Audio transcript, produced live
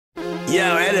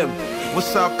Yo, Edem.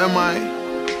 What's up, MI?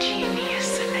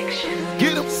 Genius selection.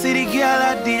 Get up. City girl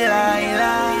at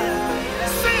Delaila.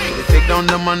 They take down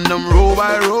them and them row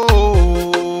by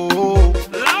row.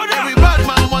 Every bad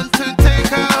man wants to take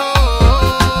her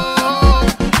home.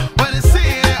 When they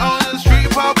see her on the street,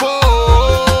 pop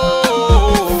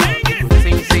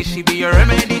Things say she be a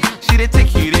remedy. She they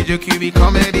take you, they joke you be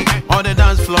comedy. On the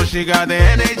dance floor, she got the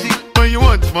energy. When you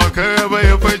want to smoke her, by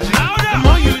your purchase. The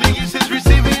more you think she's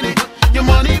receiving it. Your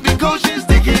money because she's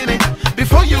taking it.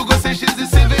 Before you go say she's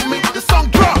deceiving me. The song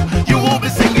drop, you won't be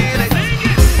singing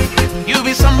it. You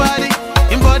be somebody,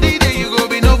 in body there you go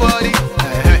be nobody.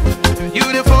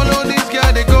 You they follow this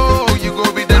girl, they go, you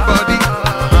go be dead body.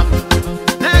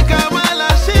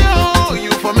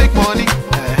 You for make money.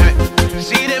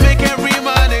 See they make every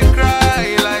man they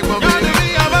cry like one baby.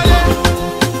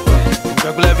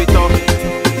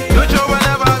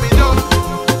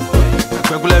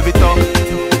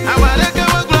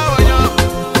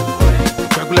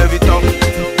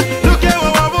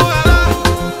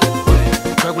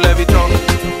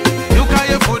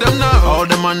 All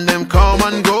the man them come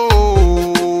and go.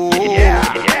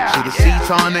 See the seats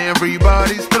on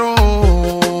everybody's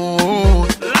throne.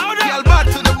 Girl back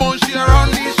to the bone, she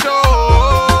around the show.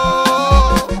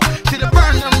 She the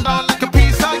burn them down like a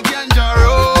piece of ganja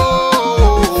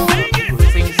roll.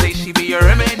 Things say she be a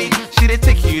remedy. She they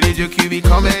take you, they joke you be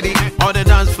comedy. On the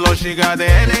dance floor, she got the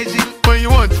energy. When you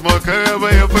want to smoke her,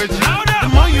 by your purchase. The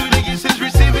more you think she's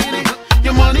receiving it.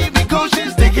 Your money because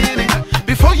she's taking it.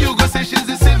 Before you go say she's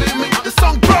deceiving me. The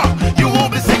song drop, you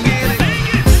won't be singing it.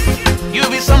 You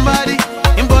be somebody,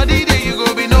 in body there you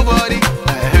go be nobody.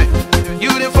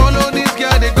 You they follow this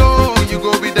girl, they go, you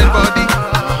go be dead body.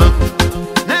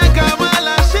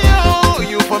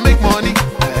 You for make money.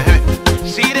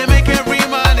 See they make every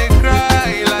man they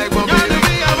cry like one baby.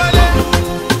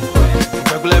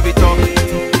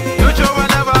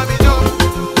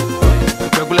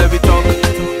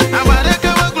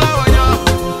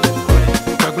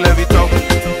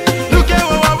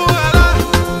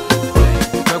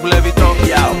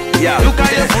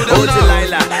 Oh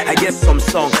Delaila, I get some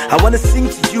song. I wanna sing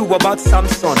to you about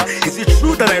Samson. Is it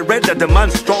true that I read that the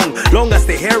man's strong, long as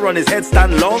the hair on his head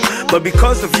stand long? But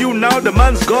because of you now the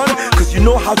man's gone. Cause you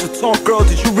know how to talk, girl.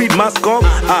 Did you read Mascom?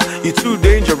 You're too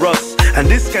dangerous. And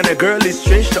this kind of girl is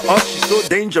strange to us. She's so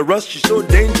dangerous, she's so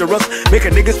dangerous. Make a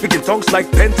nigga speak in tongues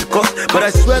like Pentecost. But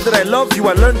I swear that I love you,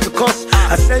 I learned to cuss.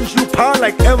 I send you power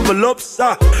like envelopes.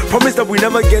 Promise that we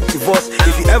never get divorced.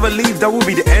 If you ever leave, that will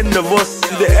be the end of us.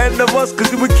 To the end of us,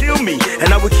 cause it would kill me.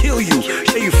 And I would kill you.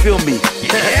 Sure you feel me?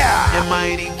 Yeah. Am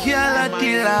I the girl of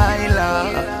Delaila?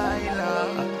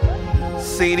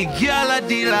 Say the girl of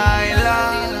Delaila.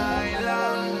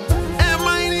 Am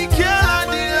I the girl of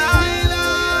Delaila?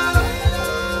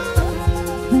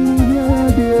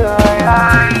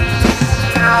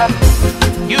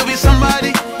 You be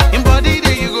somebody, in body